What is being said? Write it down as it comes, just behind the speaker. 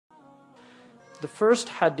The first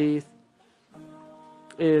hadith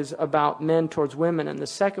is about men towards women, and the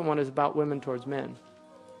second one is about women towards men.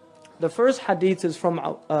 The first hadith is from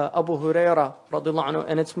Abu Hurairah radiallahu anhu,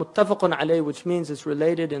 and it's muttafaqun alayh, which means it's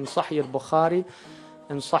related in Sahih al-Bukhari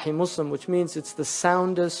and Sahih Muslim, which means it's the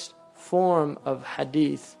soundest form of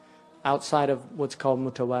hadith outside of what's called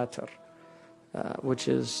mutawatir, which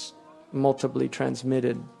is multiply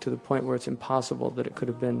transmitted to the point where it's impossible that it could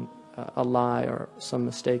have been a lie or some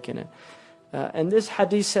mistake in it. And this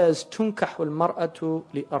hadith says, تُنْكَحُ الْمَرْأَةُ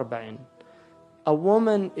لِأَرْبَعٍ. A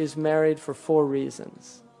woman is married for 4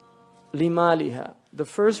 reasons. لِمَالِهَا. The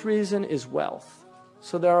first reason is wealth.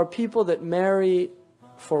 So there are people that marry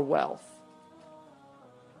for wealth.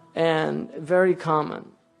 And very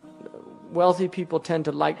common. Wealthy people tend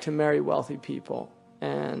to like to marry wealthy people.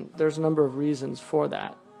 And there's a number of reasons for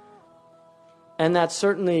that. And that's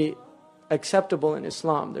certainly acceptable in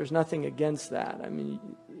Islam. There's nothing against that. I mean,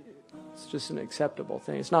 it's just an acceptable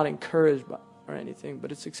thing. It's not encouraged by, or anything,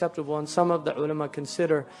 but it's acceptable. And some of the ulama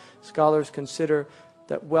consider, scholars consider,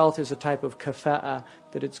 that wealth is a type of kafa'ah,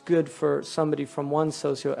 that it's good for somebody from one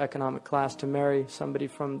socioeconomic class to marry somebody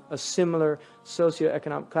from a similar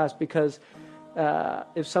socioeconomic class, because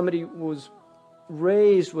if somebody was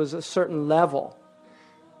raised was a certain level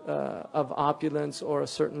of opulence or a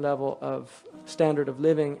certain level of standard of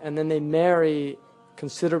living, and then they marry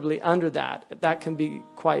considerably under that, that can be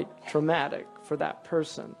quite traumatic for that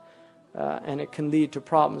person, and it can lead to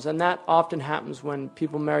problems. And that often happens when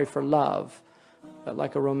people marry for love,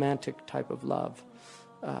 like a romantic type of love.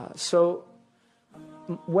 So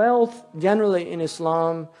wealth generally in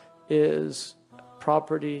Islam is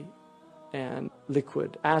property and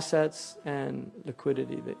liquid assets and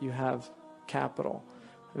liquidity, that you have capital.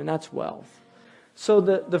 I mean, that's wealth. So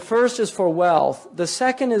the first is for wealth. The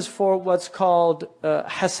second is for what's called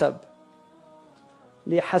hasab.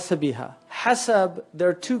 لِحَسَبِهَا. Hasab, there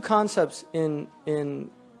are 2 concepts in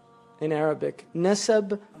Arabic,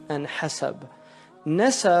 nasab and hasab.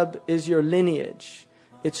 Nasab is your lineage.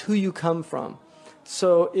 It's who you come from.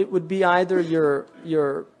 So it would be either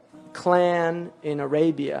your clan in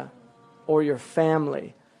Arabia or your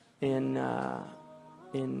family in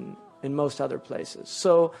most other places.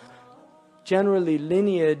 So generally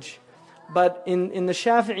lineage, but in the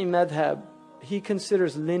Shafi'i madhab, he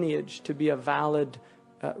considers lineage to be a valid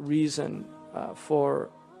reason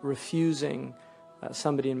for refusing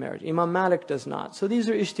somebody in marriage. Imam Malik does not. So these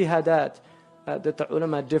are ijtihadat that the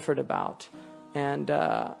ulama differed about. And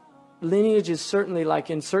lineage is certainly, like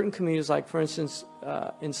in certain communities, like for instance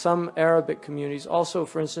in some Arabic communities, also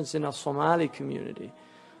for instance in a Somali community.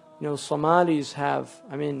 You know, Somalis have,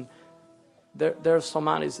 I mean, there are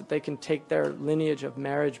Somalis that they can take their lineage of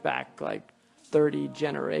marriage back like 30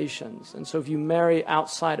 generations. And so if you marry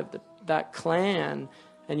outside of that clan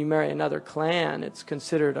and you marry another clan, it's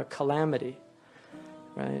considered a calamity,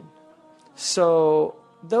 right? So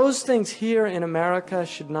those things here in America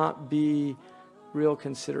should not be real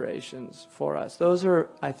considerations for us. Those are,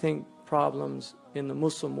 I think, problems in the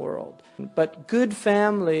Muslim world. But good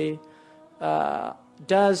family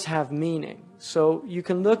does have meaning. So you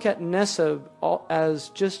can look at nasab as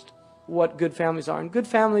just what good families are. And good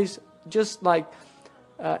families, just like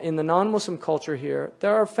in the non-Muslim culture here,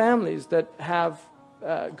 there are families that have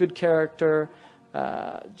good character,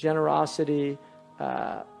 generosity,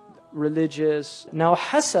 religious. Now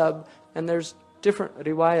hasab, and there's different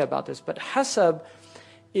riwayah about this, but hasab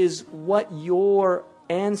is what your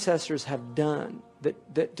ancestors have done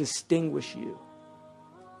that distinguish you.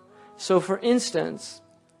 So for instance,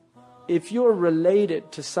 if you're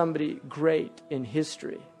related to somebody great in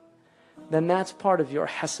history, then that's part of your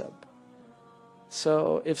hasab.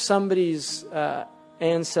 So if somebody's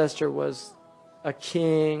ancestor was a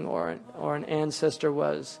king, or an ancestor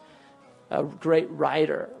was a great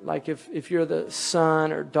writer, like if you're the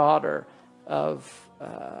son or daughter of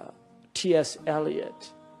T.S.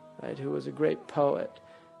 Eliot, right, who was a great poet,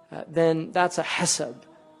 then that's a hasab.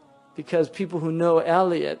 Because people who know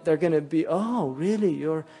Eliot, they're going to be, oh, really,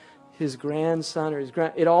 you're his grandson or his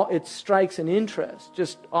it strikes an interest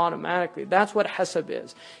just automatically. That's what hasab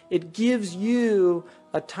is. It gives you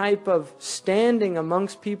a type of standing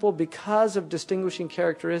amongst people because of distinguishing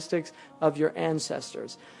characteristics of your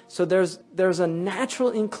ancestors. So there's a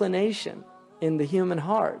natural inclination in the human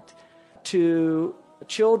heart to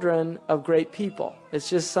children of great people. It's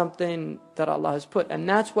just something that Allah has put. And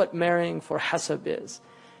that's what marrying for hasab is.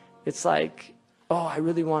 It's like, oh, I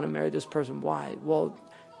really want to marry this person. Why? Well,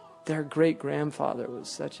 their great-grandfather was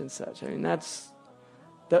such and such. I mean,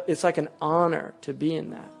 it's like an honor to be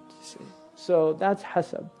in that, you see. So that's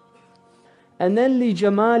hasab. And then li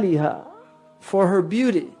jamaliha, for her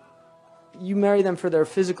beauty. you marry them for their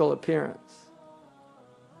physical appearance.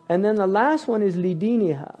 And then the last one is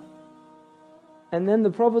lidiniha. And then the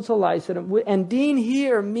Prophet ﷺ, and deen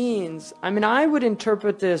here means, I mean, I would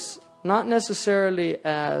interpret this not necessarily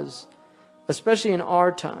as, especially in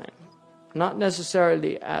our time, not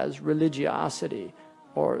necessarily as religiosity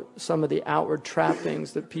or some of the outward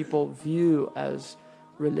trappings that people view as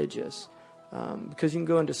religious. Because you can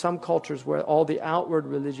go into some cultures where all the outward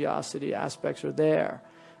religiosity aspects are there.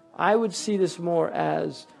 I would see this more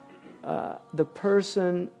as the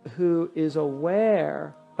person who is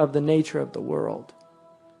aware of the nature of the world.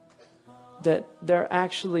 That they're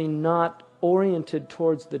actually not oriented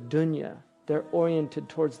towards the dunya, they're oriented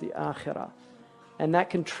towards the akhirah. And that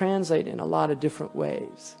can translate in a lot of different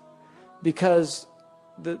ways. Because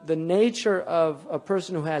the nature of a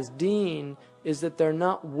person who has deen is that they're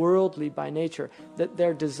not worldly by nature, that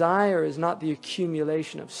their desire is not the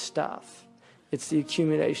accumulation of stuff, it's the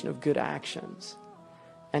accumulation of good actions.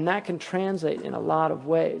 And that can translate in a lot of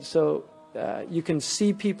ways. So you can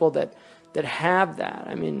see people that have that.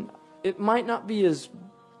 I mean, it might not be as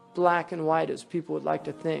black and white as people would like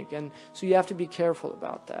to think. And so you have to be careful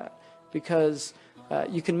about that. Because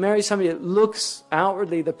you can marry somebody that looks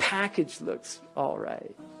outwardly, the package looks all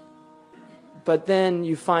right. But then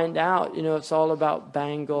you find out, you know, it's all about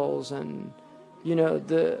bangles and, you know,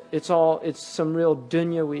 it's some real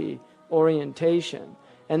dunyawi orientation.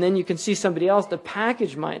 And then you can see somebody else, the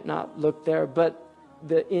package might not look there, but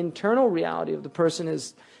the internal reality of the person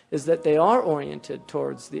is that they are oriented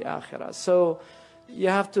towards the akhirah. So you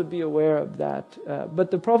have to be aware of that.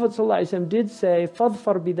 But the Prophet ﷺ did say,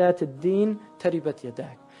 فَضْفَرْ بِذَاتِ الدِّينِ تَرِبَتْ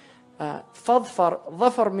يَدَاكَ.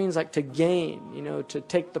 Dhafar means like to gain, you know, to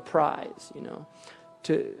take the prize, you know,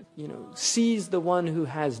 to, you know, seize the one who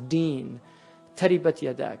has deen. Taribat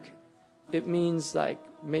yadak. It means like,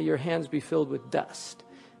 may your hands be filled with dust,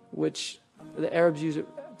 which the Arabs use it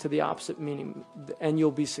to the opposite meaning, and you'll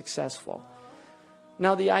be successful.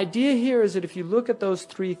 Now the idea here is that if you look at those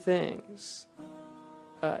three things,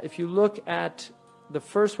 if you look at the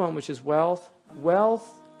first one, which is wealth,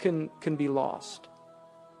 wealth can be lost.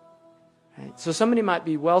 Right? So somebody might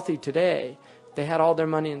be wealthy today, they had all their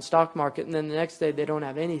money in stock market, and then the next day they don't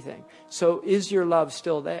have anything. So is your love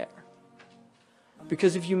still there?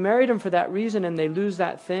 Because if you married them for that reason and they lose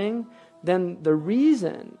that thing, then the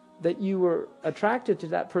reason that you were attracted to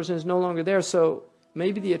that person is no longer there, so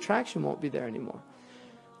maybe the attraction won't be there anymore.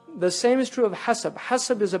 The same is true of hasab.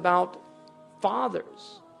 Hasab is about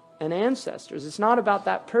fathers and ancestors. It's not about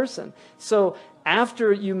that person. So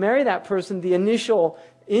after you marry that person, the initial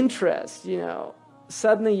interest, you know,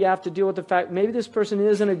 suddenly you have to deal with the fact maybe this person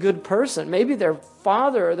isn't a good person. Maybe their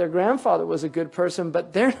father or their grandfather was a good person,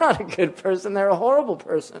 but they're not a good person. They're a horrible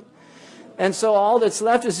person. And so all that's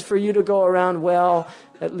left is for you to go around, well,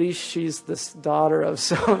 at least she's the daughter of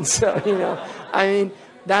so-and-so, you know. I mean,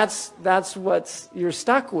 that's what you're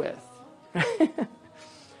stuck with.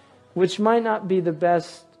 Which might not be the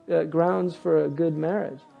best grounds for a good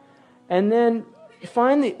marriage. And then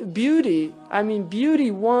finally, beauty. I mean, beauty,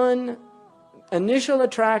 one, initial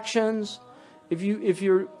attractions. If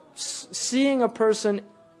you're seeing a person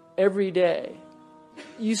every day,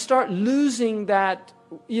 you start losing that,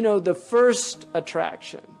 you know, the first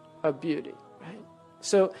attraction of beauty, right?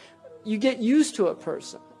 So you get used to a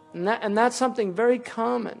person, and that's something very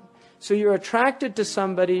common. So you're attracted to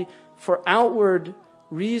somebody for outward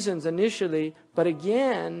reasons initially, but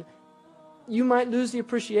again, you might lose the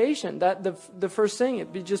appreciation. That the first thing,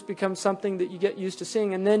 it just becomes something that you get used to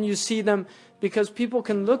seeing, and then you see them, because people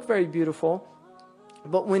can look very beautiful,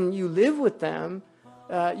 but when you live with them,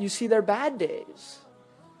 you see their bad days,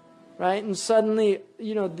 right? And suddenly,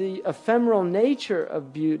 you know, the ephemeral nature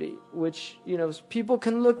of beauty, which, you know, people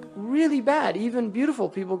can look really bad, even beautiful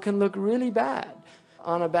people can look really bad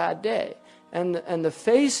on a bad day. And the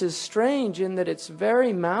face is strange in that it's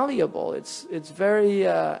very malleable. It's very,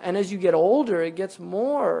 and as you get older, it gets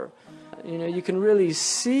more, you know, you can really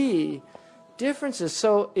see differences.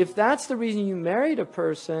 So if that's the reason you married a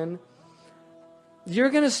person, you're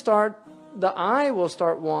going to start, the eye will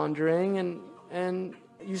start wandering, and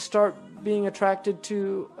you start being attracted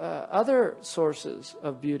to other sources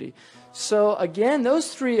of beauty. So again,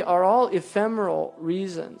 those three are all ephemeral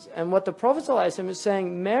reasons. And what the Prophet ﷺ is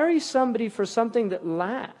saying, marry somebody for something that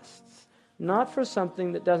lasts, not for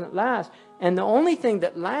something that doesn't last. And the only thing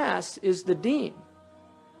that lasts is the deen.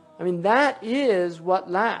 I mean, that is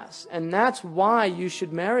what lasts. And that's why you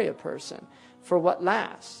should marry a person, for what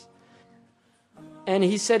lasts. And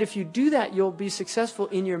he said, if you do that, you'll be successful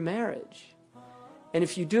in your marriage. And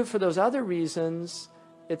if you do it for those other reasons,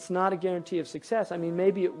 it's not a guarantee of success. I mean,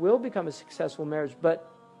 maybe it will become a successful marriage, but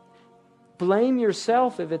blame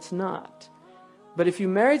yourself if it's not. But if you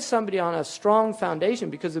married somebody on a strong foundation,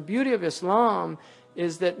 because the beauty of Islam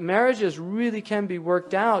is that marriages really can be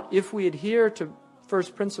worked out if we adhere to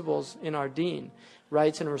first principles in our Deen,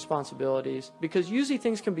 rights and responsibilities, because usually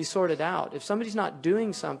things can be sorted out. If somebody's not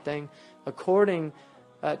doing something according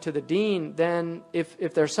to the Deen, then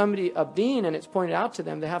if there's somebody of Deen and it's pointed out to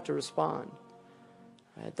them, they have to respond.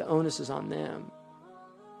 Right? The onus is on them.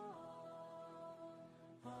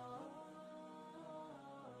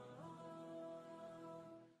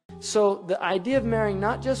 So the idea of marrying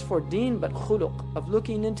not just for Deen but khuluq, of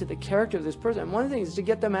looking into the character of this person. And one of the things is to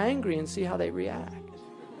get them angry and see how they react.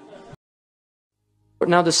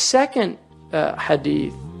 Now the second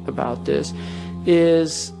hadith about this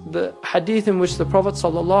is the hadith in which the Prophet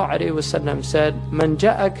ﷺ said, "Man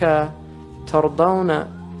ja'aka tardawna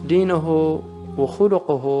dinahu wa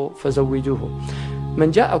khuluquhu fazawwijuhu."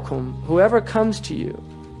 Man ja'akum, whoever comes to you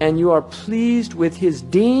and you are pleased with his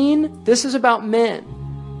deen, this is about men.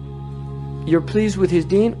 You're pleased with his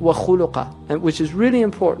deen, wa khuluqa, which is really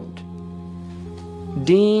important.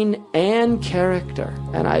 Deen and character.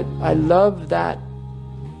 And I love that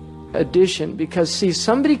addition, because see,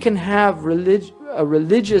 somebody can have a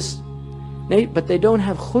religious name, but they don't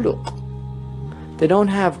have khuluq. They don't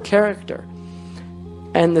have character.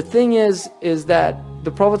 And the thing is that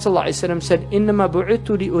the Prophet ﷺ said, "Innama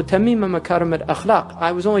bu'ithu li utammima makarim al-akhlaq."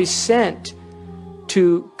 I was only sent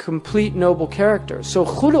to complete noble character. So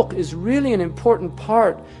khuluq is really an important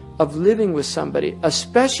part of living with somebody,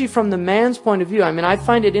 especially from the man's point of view. I mean, I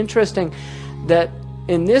find it interesting that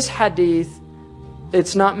in this hadith,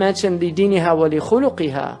 it's not mentioned lidiniha wa li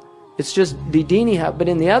khuluqiha. It's just lidiniha. But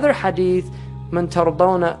in the other hadith, man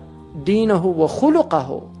tardawna dinahu wa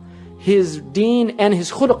khuluqahu, his deen and his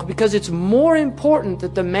khuluq, because it's more important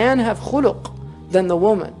that the man have khuluq than the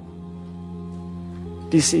woman.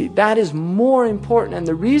 Do you see? That is more important. And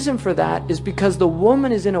the reason for that is because the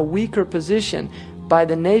woman is in a weaker position by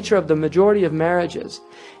the nature of the majority of marriages.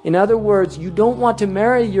 In other words, you don't want to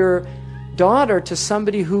marry your daughter to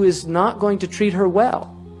somebody who is not going to treat her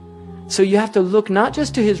well. So you have to look not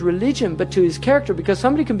just to his religion, but to his character, because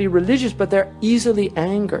somebody can be religious, but they're easily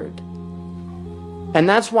angered. And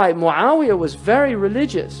that's why Muawiyah was very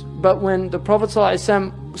religious. But when the Prophet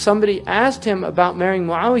ﷺ, somebody asked him about marrying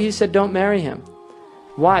Muawiyah, he said, don't marry him.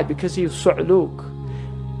 Why? Because he was su'luk.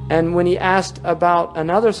 And when he asked about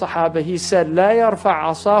another Sahaba, he said, لا يرفع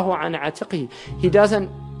عصاه عن عاتقه. He doesn't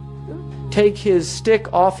take his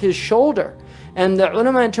stick off his shoulder. And the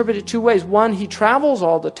ulama interpret it two ways. One, he travels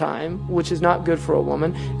all the time, which is not good for a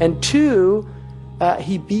woman. And two,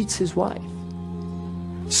 he beats his wife.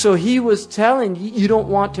 So he was telling you don't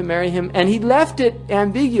want to marry him, and he left it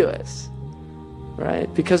ambiguous, right?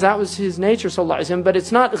 Because that was his nature, sallallahu alaihi wasallam. But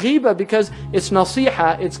it's not ghiba, because it's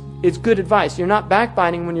nasiha, it's good advice. You're not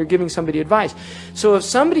backbiting when you're giving somebody advice. So if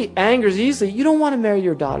somebody angers easily, you don't want to marry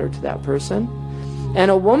your daughter to that person. And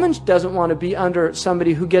a woman doesn't want to be under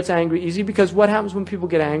somebody who gets angry easy, because what happens when people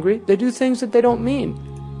get angry? They do things that they don't mean.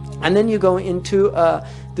 And then you go into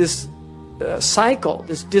this cycle,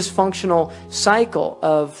 this dysfunctional cycle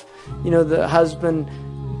of, the husband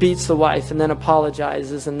beats the wife and then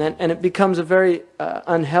apologizes, and it becomes a very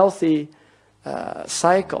unhealthy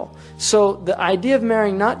cycle. So the idea of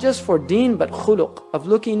marrying not just for deen but khuluq, of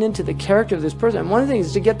looking into the character of this person. And one of the things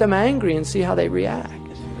is to get them angry and see how they react.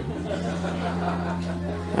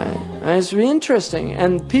 Right? And it's really interesting.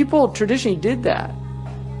 And people traditionally did that.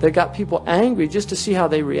 They got people angry just to see how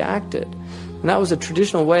they reacted. And that was a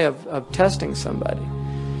traditional way of testing somebody.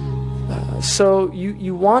 So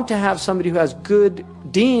you want to have somebody who has good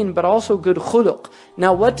deen, but also good khuluq.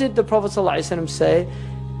 Now, what did the Prophet ﷺ say?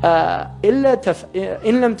 إِن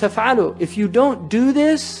لَمْ تَفْعَلُوا. If you don't do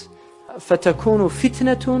this, فَتَكُونُ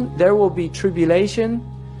فِتْنَةٌ. There will be tribulation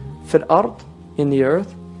فِي الْأَرْضِ, in the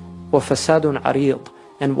earth, وَفَسَادٌ عَرِيضٌ,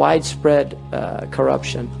 and widespread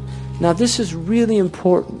corruption. Now, this is really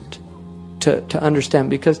important to understand,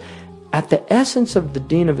 because at the essence of the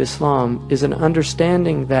Deen of Islam is an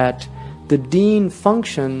understanding that the Deen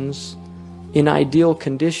functions in ideal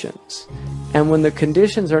conditions. And when the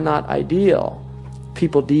conditions are not ideal,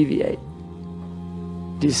 people deviate.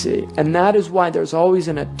 Do you see? And that is why there's always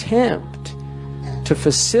an attempt to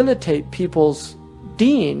facilitate people's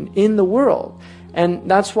Deen in the world. And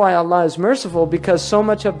that's why Allah is merciful, because so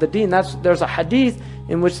much of the Deen, there's a hadith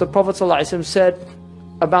in which the Prophet ﷺ said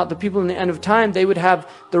about the people in the end of time, they would have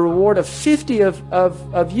the reward of 50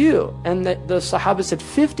 of you. And the Sahaba said,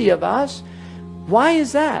 50 of us? Why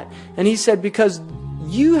is that? And he said, because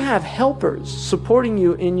you have helpers supporting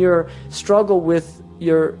you in your struggle with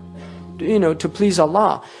your, to please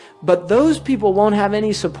Allah. But those people won't have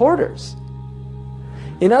any supporters.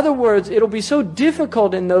 In other words, it'll be so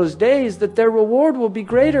difficult in those days that their reward will be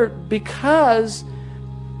greater because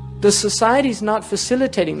the society's not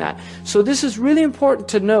facilitating that. So this is really important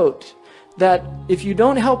to note, that if you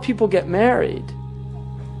don't help people get married,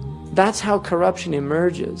 that's how corruption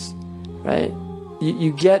emerges, right?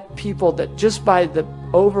 You get people that just by the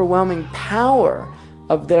overwhelming power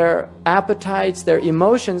of their appetites, their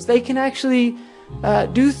emotions, they can actually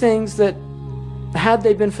do things that, had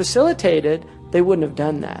they been facilitated, they wouldn't have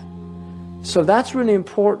done that. So that's really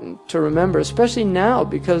important to remember, especially now,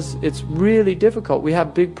 because it's really difficult. We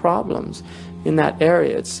have big problems in that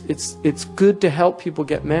area. It's good to help people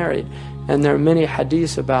get married, and there are many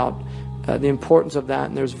hadiths about the importance of that,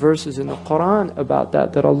 and there's verses in the Quran about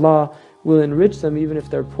that, that Allah will enrich them even if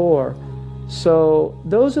they're poor. So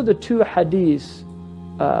those are the two hadiths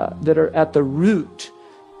that are at the root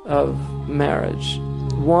of marriage.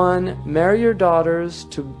 One, marry your daughters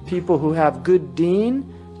to people who have good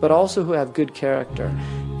deen, but also who have good character.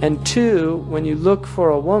 And two, when you look for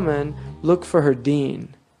a woman, look for her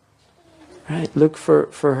deen. Right? Look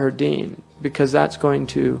for her deen, because that's going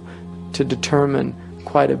to determine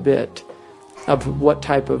quite a bit of what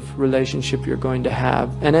type of relationship you're going to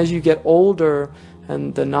have. And as you get older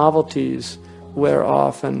and the novelties wear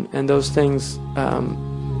off and those things,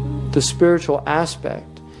 the spiritual aspect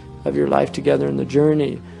of your life together and the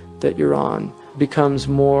journey that you're on becomes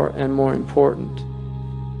more and more important.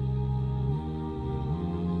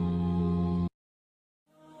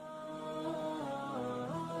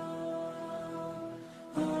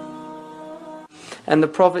 And the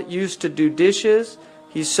Prophet used to do dishes.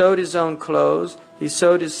 He sewed his own clothes. He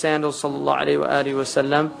sewed his sandals, sallallahu alaihi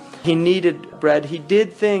wasallam. He kneaded bread. He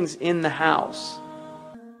did things in the house.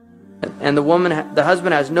 And the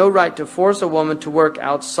husband has no right to force a woman to work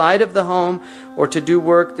outside of the home or to do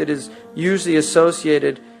work that is usually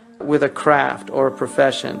associated with a craft or a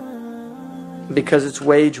profession, because it's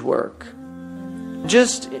wage work.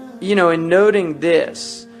 Just, in noting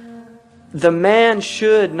this, the man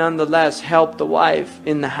should nonetheless help the wife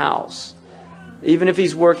in the house, even if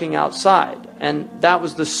he's working outside. And that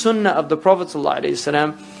was the sunnah of the Prophet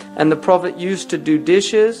ﷺ. And the Prophet used to do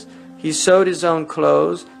dishes. He sewed his own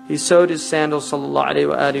clothes. He sewed his sandals, sallallahu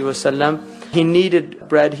alaihi wasallam. He kneaded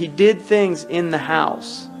bread. He did things in the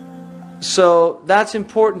house. So that's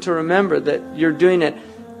important to remember, that you're doing it.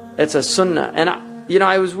 It's a sunnah. And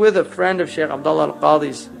I was with a friend of Shaykh Abdullah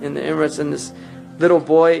Al-Qadi's in the Emirates, and this little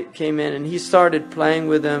boy came in and he started playing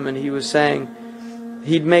with him, and he was saying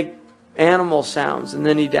he'd make animal sounds, and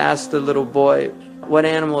then he'd ask the little boy, what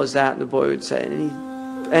animal is that? And the boy would say,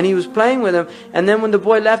 and he was playing with him. And then when the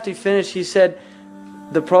boy left, he finished, he said,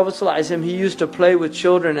 the Prophet ﷺ, he used to play with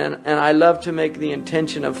children, and I love to make the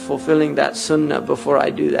intention of fulfilling that sunnah before I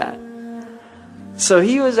do that. So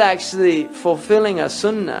he was actually fulfilling a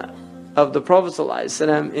sunnah of the Prophet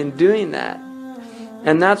ﷺ in doing that.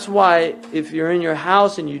 And that's why if you're in your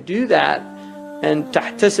house and you do that, and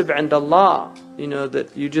tahtasib 'inda Allah,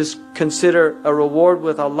 that you just consider a reward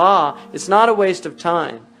with Allah, it's not a waste of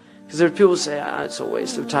time. Because there are people who say, it's a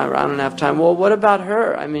waste of time, or I don't have time. Well, what about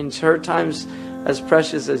her? I mean, her time's as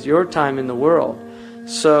precious as your time in the world.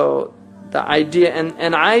 So the idea, and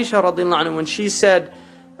Aisha radiallahu anha, when she said,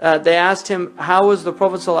 they asked him, how was the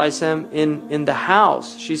Prophet ﷺ in the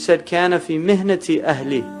house? She said, kana fi mihnati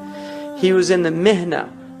ahli. He was in the mihna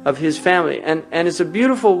of his family. And it's a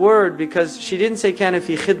beautiful word, because she didn't say kana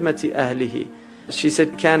fi khidmati ahlihi. She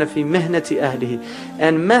said kana fi mihnati ahlihi.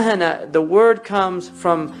 And mihna, the word comes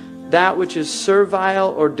from that which is servile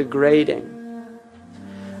or degrading.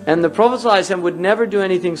 And the Prophet ﷺ would never do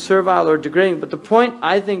anything servile or degrading. But the point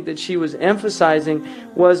I think that she was emphasizing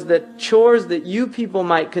was that chores that you people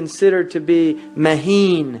might consider to be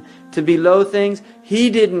maheen, to be low things, he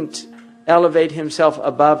didn't elevate himself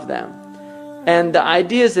above them. And the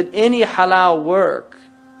idea is that any halal work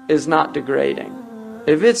is not degrading.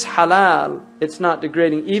 If it's halal, it's not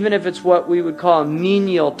degrading, even if it's what we would call a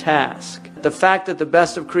menial task. The fact that the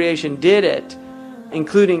best of creation did it,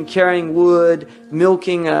 including carrying wood,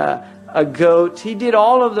 milking a goat, he did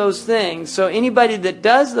all of those things. So anybody that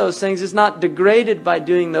does those things is not degraded by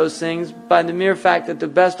doing those things, by the mere fact that the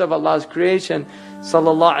best of Allah's creation,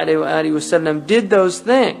 sallallahu alaihi wasallam, did those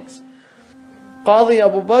things. Qadi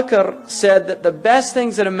Abu Bakr said that the best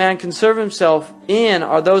things that a man can serve himself in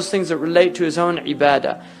are those things that relate to his own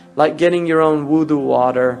ibadah, like getting your own wudu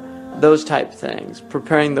water, those type things,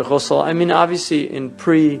 preparing the ghusl. I mean, obviously in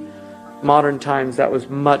pre-modern times that was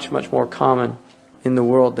much, much more common in the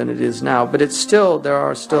world than it is now, but there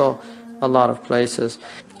are still a lot of places.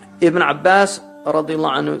 Ibn Abbas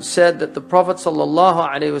radiallahu anhu said that the Prophet sallallahu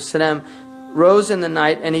alaihi wasallam rose in the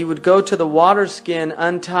night and he would go to the water skin,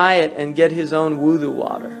 untie it, and get his own wudu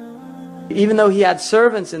water. Even though he had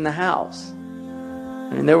servants in the house.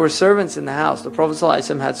 I mean, there were servants in the house. The Prophet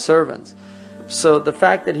ﷺ had servants. So the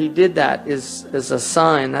fact that he did that is a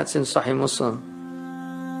sign. That's in Sahih Muslim.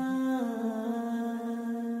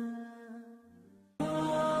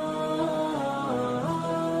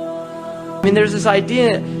 I mean, there's this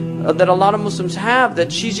idea that a lot of Muslims have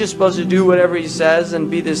that she's just supposed to do whatever he says and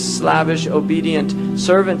be this slavish, obedient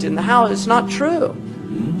servant in the house. It's not true.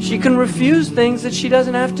 She can refuse things that she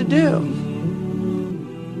doesn't have to do.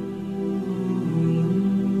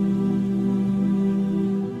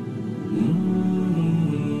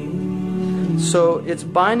 So it's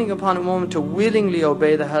binding upon a woman to willingly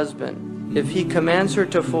obey the husband if he commands her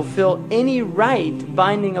to fulfill any right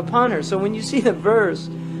binding upon her. So when you see the verse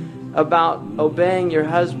about obeying your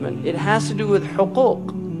husband, it has to do with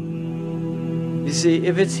huquq. You see,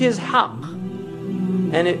 if it's his haqq,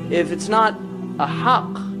 and if it's not a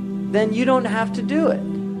haqq, then you don't have to do it.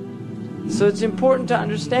 So it's important to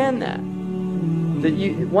understand that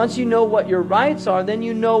once you know what your rights are, then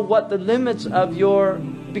you know what the limits of your,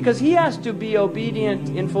 because he has to be obedient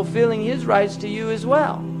in fulfilling his rights to you as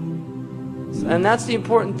well. And that's the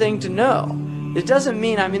important thing to know. It doesn't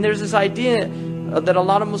mean, I mean, there's this idea that a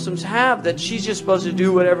lot of Muslims have that she's just supposed to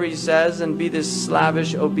do whatever he says and be this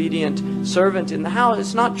slavish, obedient servant in the house.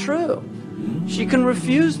 It's not true. She can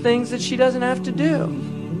refuse things that she doesn't have to do.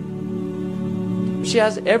 She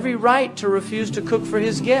has every right to refuse to cook for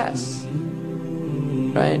his guests.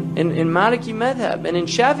 Right? In Maliki madhab and in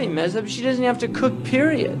Shafi madhab, she doesn't have to cook,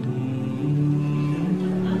 period.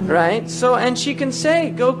 Right? So, and she can say,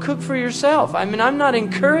 go cook for yourself. I mean, I'm not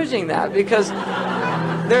encouraging that, because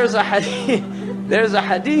there's a hadith,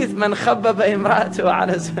 man khabbaba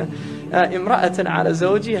imra'atan ala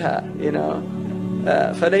zawjiha, you know,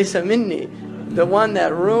 falaysa minni. The one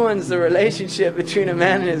that ruins the relationship between a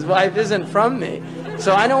man and his wife isn't from me.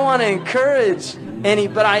 So I don't want to encourage any,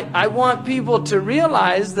 but I want people to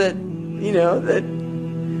realize that, you know, that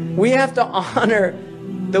we have to honor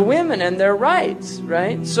the women and their rights,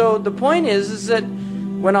 right? So the point is that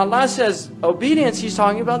when Allah says obedience, He's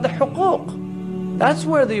talking about the huquq. That's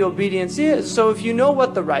where the obedience is. So if you know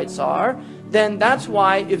what the rights are, then that's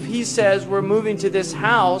why if He says we're moving to this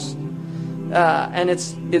house, and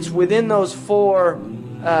it's within those four,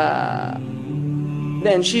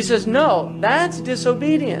 then she says no, that's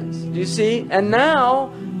disobedience. Do you see? And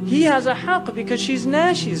now he has a haqq because she's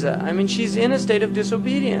nashiza. I mean, she's in a state of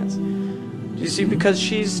disobedience. Do you see? Because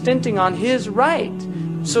she's stinting on his right.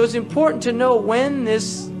 So it's important to know when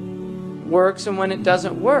this works and when it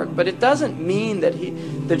doesn't work. But it doesn't mean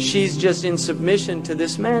that she's just in submission to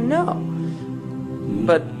this man. No.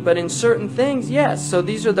 But in certain things, yes. So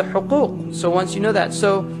these are the huquq. So once you know that,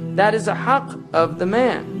 so that is a haqq of the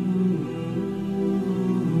man.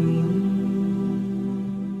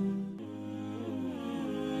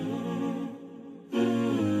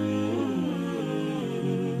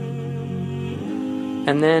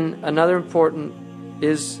 And then another important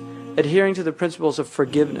is adhering to the principles of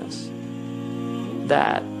forgiveness.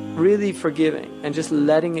 That really forgiving and just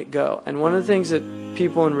letting it go. And one of the things that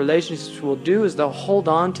people in relationships will do is they'll hold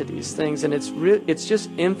on to these things, and it's just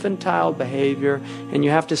infantile behavior, and you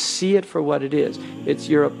have to see it for what it is.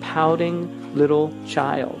 You're a pouting little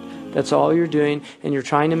child. That's all you're doing, and you're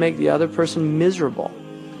trying to make the other person miserable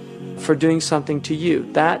for doing something to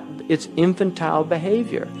you. It's infantile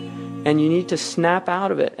behavior. And you need to snap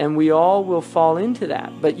out of it. And we all will fall into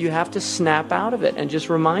that. But you have to snap out of it and just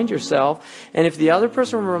remind yourself. And if the other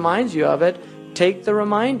person reminds you of it, take the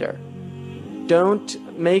reminder.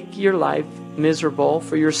 Don't make your life miserable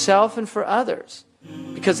for yourself and for others.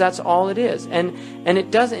 Because that's all it is. And it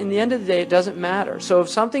doesn't, in the end of the day, it doesn't matter. So if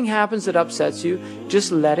something happens that upsets you,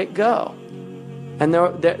 just let it go. And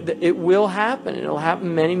it will happen. It'll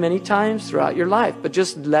happen many, many times throughout your life. But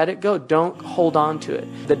just let it go. Don't hold on to it.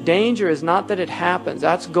 The danger is not that it happens.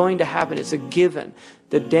 That's going to happen. It's a given.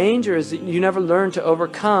 The danger is that you never learn to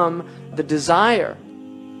overcome the desire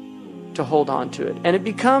to hold on to it. And it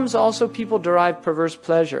becomes also, people derive perverse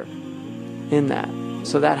pleasure in that.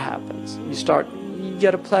 So that happens. You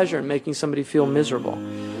get a pleasure in making somebody feel miserable.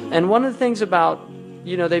 And one of the things about,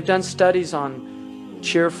 they've done studies on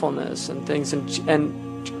cheerfulness and things,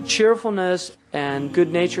 and cheerfulness and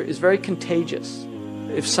good nature is very contagious.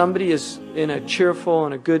 If somebody is in a cheerful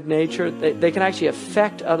and a good nature, they can actually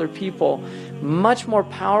affect other people much more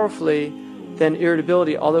powerfully than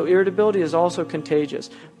irritability, although irritability is also contagious,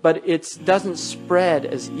 but it doesn't spread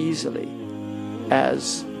as easily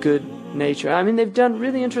as good nature. I mean, they've done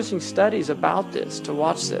really interesting studies about this, to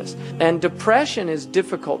watch this. And depression is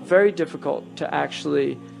difficult, very difficult to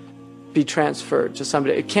actually be transferred to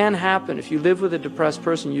somebody. It can happen. If you live with a depressed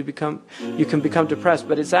person, you can become depressed,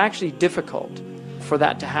 but it's actually difficult for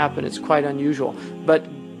that to happen. It's quite unusual. But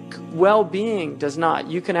well-being does not.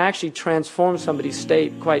 You can actually transform somebody's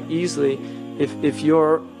state quite easily if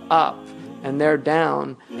you're up and they're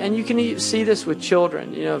down. And you can see this with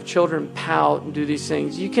children. You know, if children pout and do these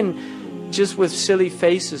things, you can, just with silly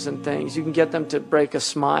faces and things, you can get them to break a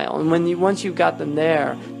smile. And once you've got them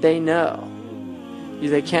there, they know.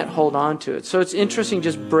 They can't hold on to it. So it's interesting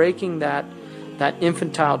just breaking that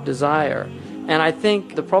infantile desire. And I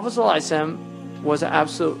think the Prophet ﷺ was an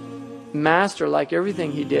absolute master. Like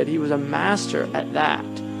everything he did, he was a master at that,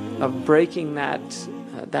 of breaking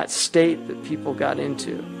that state that people got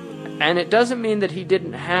into. And it doesn't mean that he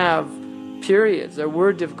didn't have periods. There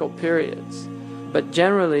were difficult periods. But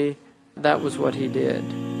generally, that was what he did.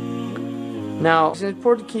 Now, it's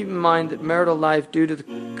important to keep in mind that marital life, due to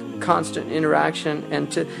the constant interaction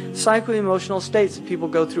and to psycho-emotional states that people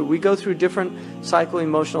go through. We go through different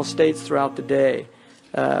psycho-emotional states throughout the day,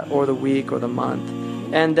 or the week, or the month.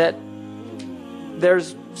 And that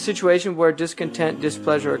there's situations where discontent,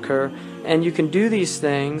 displeasure occur, and you can do these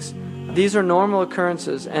things. These are normal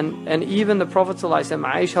occurrences. And even the Prophet ﷺ,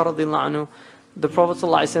 Aisha radiallahu anhu, the Prophet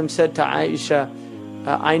ﷺ said to Aisha,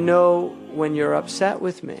 I know when you're upset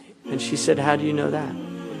with me. And she said, how do you know that?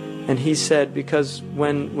 And he said, because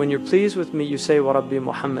when you're pleased with me, you say, Wa Rabbi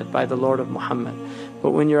Muhammad, by the Lord of Muhammad.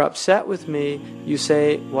 But when you're upset with me, you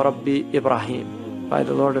say, Wa Rabbi Ibrahim, by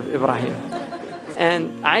the Lord of Ibrahim.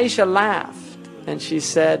 And Aisha laughed. And she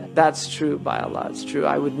said, that's true, by Allah, it's true.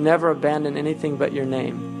 I would never abandon anything but your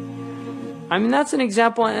name. I mean, that's an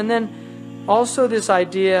example. And then also this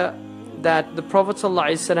idea that the Prophet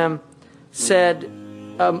ﷺ said,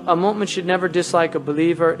 a mu'min should never dislike a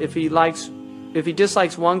believer. If he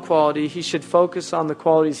dislikes one quality, he should focus on the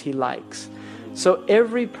qualities he likes. So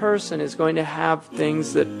every person is going to have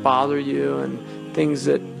things that bother you and things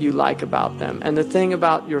that you like about them. And the thing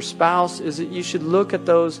about your spouse is that you should look at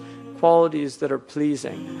those qualities that are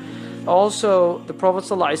pleasing. Also, the Prophet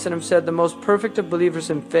ﷺ said, the most perfect of believers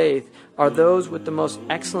in faith are those with the most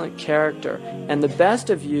excellent character. And the best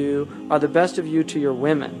of you are the best of you to your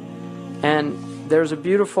women. And there's a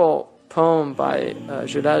beautiful poem by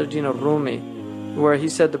Jalaluddin al-Rumi, where he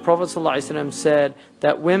said, the Prophet ﷺ said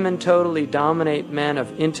that women totally dominate men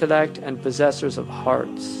of intellect and possessors of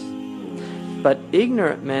hearts. But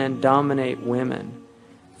ignorant men dominate women,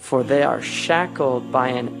 for they are shackled by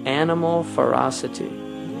an animal ferocity.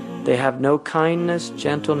 They have no kindness,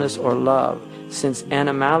 gentleness, or love, since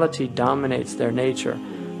animality dominates their nature.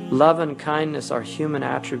 Love and kindness are human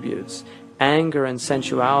attributes. Anger and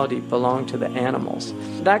sensuality belong to the animals.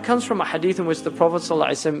 That comes from a hadith in which the Prophet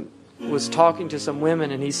ﷺ was talking to some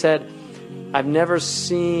women, and he said, I've never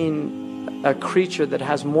seen a creature that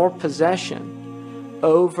has more possession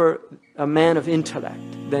over a man of intellect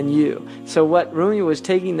than you. So what Rumi was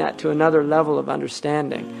taking that to another level of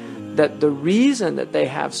understanding, that the reason that they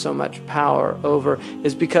have so much power over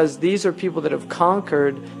is because these are people that have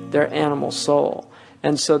conquered their animal soul.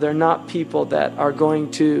 And so they're not people that are going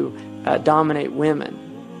to dominate women.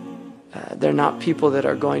 They're not people that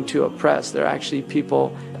are going to oppress. They're actually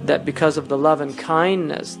people that, because of the love and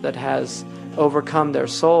kindness that has overcome their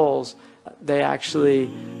souls, they actually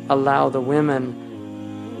allow the women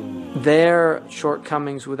their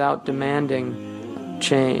shortcomings without demanding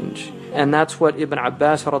change. And that's what Ibn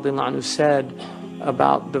Abbas radiallahu anhu said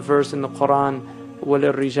about the verse in the Quran,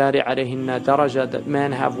 وَلِلْرِجَالِ عَلَيْهِنَّ دَرَجَةً, that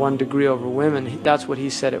men have 1 degree over women. That's what he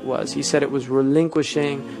said it was. He said it was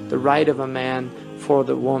relinquishing the right of a man for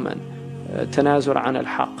the woman, تَنَازُرْ عَنَ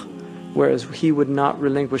الْحَقِّ, whereas he would not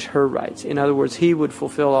relinquish her rights. In other words, he would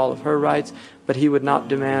fulfill all of her rights, but he would not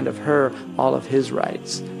demand of her all of his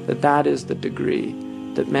rights. That is the degree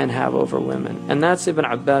that men have over women. And that's Ibn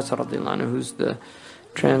Abbas radiallahu anhu, who's the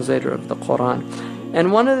translator of the Quran.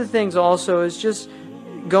 And one of the things also is just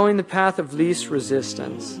going the path of least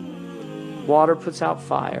resistance. Water puts out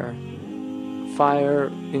fire. Fire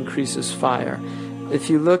increases fire. If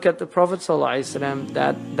you look at the Prophet ﷺ,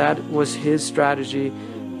 that was his strategy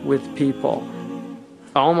with people.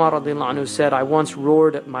 Umar radiallahu anhu said, I once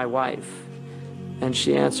roared at my wife, and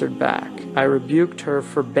she answered back. I rebuked her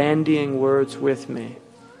for bandying words with me.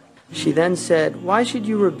 She then said, why should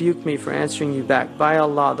you rebuke me for answering you back? By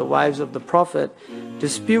Allah, the wives of the Prophet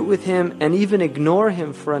dispute with him and even ignore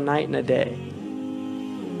him for a night and a day.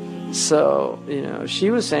 So, she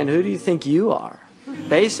was saying, who do you think you are?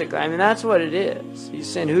 Basically, I mean, that's what it is. He's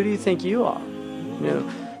saying, who do you think you are?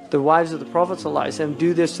 the wives of the Prophet ﷺ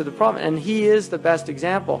do this to the Prophet, and he is the best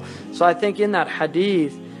example. So I think in that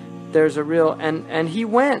hadith there's a real, and he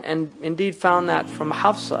went and indeed found that from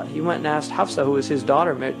Hafsa. He went and asked Hafsa, who was his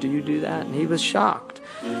daughter, do you do that? And he was shocked.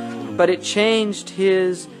 But it changed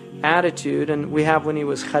his attitude, and we have when he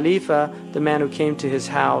was Khalifa, the man who came to his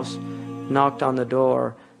house, knocked on the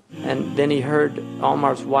door, and then he heard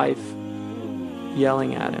Omar's wife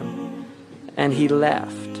yelling at him, and he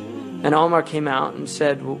left. And Omar came out and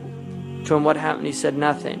said to him, what happened? He said,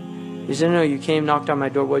 nothing. He said, no, you came, knocked on my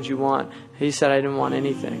door, what'd you want? He said, I didn't want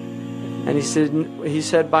anything. And he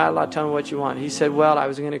said, by Allah, tell me what you want. He said, well, I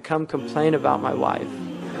was going to come complain about my wife.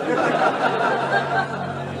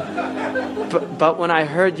 but when I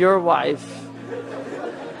heard your wife,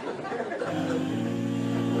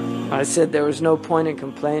 I said there was no point in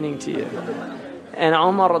complaining to you. And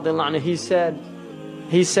Umar radiallahu anhu,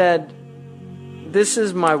 he said, this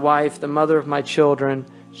is my wife, the mother of my children.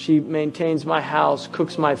 She maintains my house,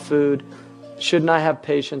 cooks my food. Shouldn't I have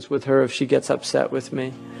patience with her if she gets upset with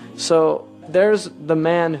me? So there's the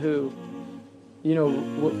man who,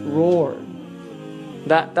 roared.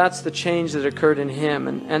 That's the change that occurred in him,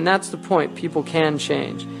 and that's the point. People can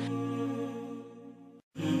change.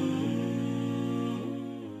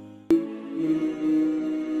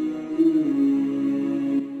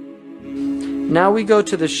 Now we go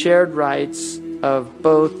to the shared rights of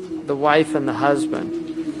both the wife and the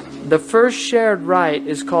husband. The first shared right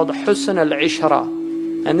is called Husn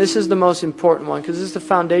al-Ishra. And this is the most important one because this is the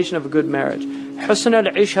foundation of a good marriage. Husn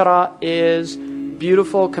al-Ishra is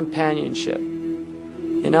beautiful companionship.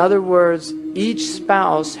 In other words, each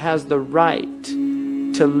spouse has the right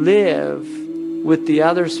to live with the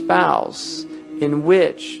other spouse in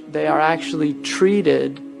which they are actually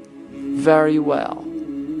treated very well.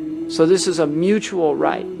 So this is a mutual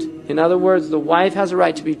right. In other words, the wife has a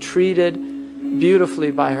right to be treated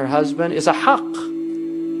beautifully by her husband. It's a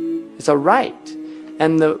haqq. It's a right.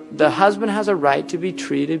 And the husband has a right to be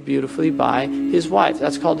treated beautifully by his wife.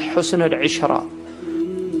 That's called Husn al-Ishra.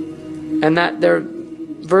 And that there are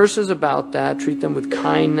verses about that. Treat them with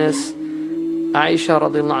kindness. Aisha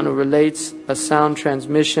radiallahu anhu relates a sound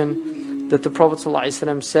transmission that the Prophet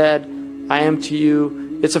ﷺ said, I am to you.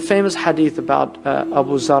 It's a famous hadith about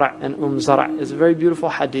Abu Zara' and Zara'. It's a very beautiful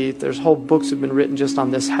hadith. There's whole books have been written just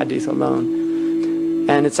on this hadith alone.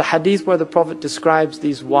 And it's a hadith where the Prophet describes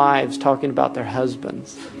these wives talking about their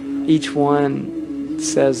husbands. Each one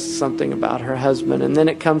says something about her husband. And then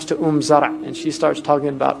it comes to Zara', and she starts talking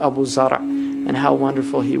about Abu Zara' and how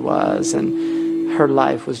wonderful he was. And her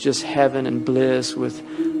life was just heaven and bliss with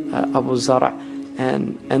Abu Zara'.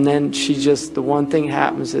 And then the one thing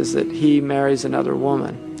happens is that he marries another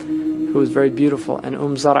woman who was very beautiful.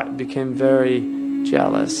 And Zara' became very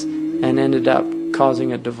jealous and ended up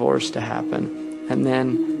causing a divorce to happen. And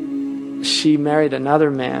then she married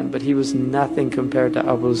another man, but he was nothing compared to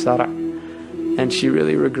Abu Zara'. And she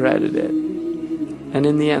really regretted it. And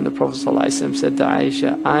in the end, the Prophet ﷺ said to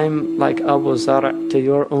Aisha, I'm like Abu Zara' to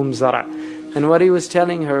your Zara'. And what he was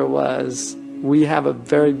telling her was, we have a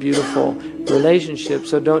very beautiful relationship,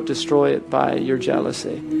 so don't destroy it by your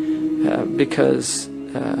jealousy, because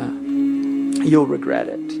you'll regret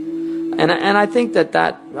it. And I think that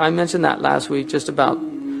I mentioned that last week, just about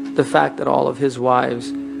the fact that all of his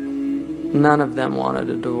wives, none of them wanted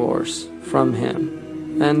a divorce from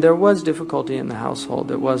him. And there was difficulty in the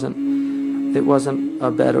household. It wasn't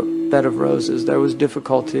a bed of roses. There was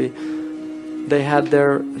difficulty. They had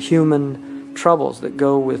their human troubles that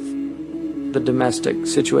go with the domestic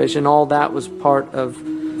situation. All that was part of,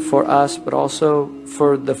 for us, but also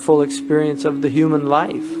for the full experience of the human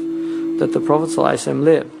life that the Prophet ﷺ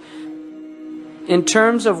lived. In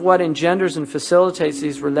terms of what engenders and facilitates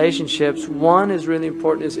these relationships, one is really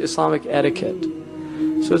important, is Islamic etiquette.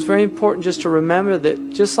 So it's very important just to remember that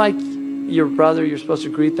just like your brother, you're supposed to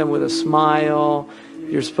greet them with a smile.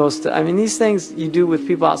 You're supposed to, these things you do with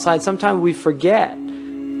people outside, sometimes we forget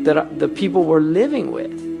that the people we're living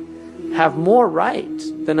with have more right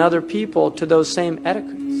than other people to those same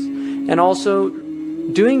etiquettes. And also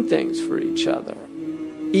doing things for each other.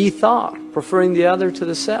 Ithar, preferring the other to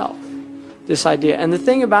the self. This idea. And the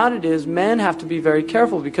thing about it is, men have to be very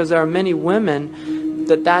careful because there are many women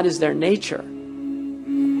that is their nature.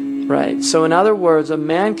 Right? So in other words, a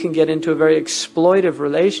man can get into a very exploitive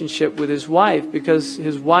relationship with his wife because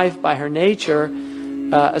his wife, by her nature,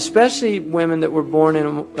 especially women that were born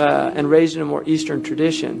in and raised in a more Eastern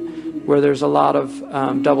tradition, where there's a lot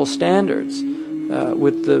of double standards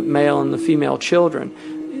with the male and the female children.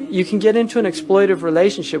 You can get into an exploitive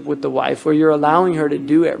relationship with the wife where you're allowing her to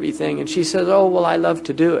do everything, and she says, oh, well, I love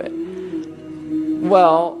to do it.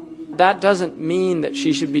 Well, that doesn't mean that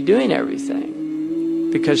she should be doing everything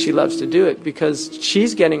because she loves to do it, because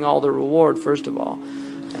she's getting all the reward, first of all.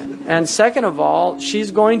 And second of all,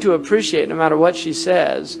 she's going to appreciate, no matter what she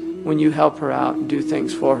says, when you help her out and do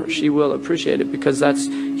things for her. She will appreciate it, because that's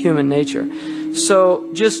human nature. So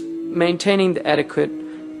just maintaining the etiquette.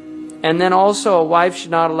 And then also, a wife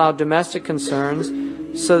should not allow domestic concerns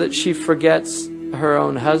so that she forgets her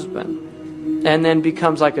own husband and then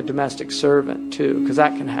becomes like a domestic servant too, because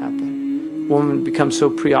that can happen. Woman becomes so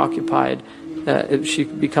preoccupied, she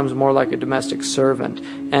becomes more like a domestic servant,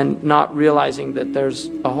 and not realizing that there's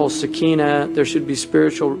a whole sakina, there should be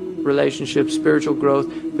spiritual relationships, spiritual growth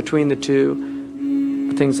between the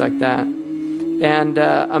two, things like that. And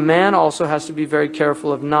a man also has to be very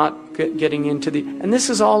careful of not getting into the, and this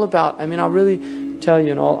is all about, I mean, I'll really tell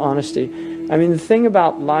you in all honesty, I mean, the thing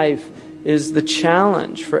about life is the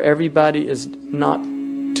challenge for everybody is not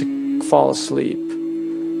to fall asleep.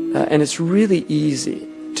 And it's really easy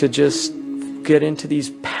to just get into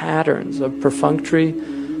these patterns of perfunctory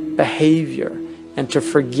behavior and to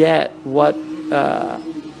forget what,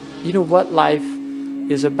 what life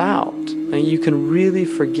is about. And you can really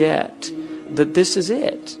forget that this is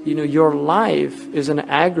it. You know, your life is an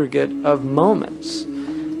aggregate of moments.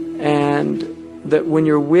 And that when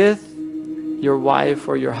you're with your wife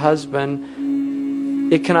or your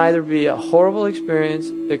husband, it can either be a horrible experience,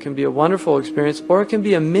 it can be a wonderful experience, or it can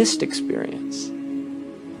be a missed experience.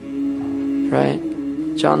 Right?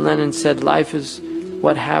 John Lennon said, life is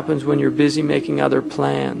what happens when you're busy making other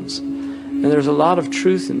plans. And there's a lot of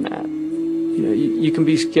truth in that. You know, you can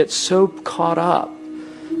get so caught up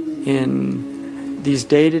in these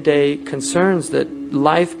day-to-day concerns that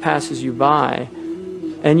life passes you by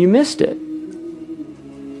and you missed it.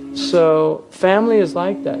 So family is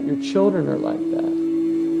like that. Your children are like that.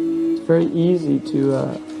 It's very easy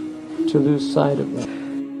to lose sight of that.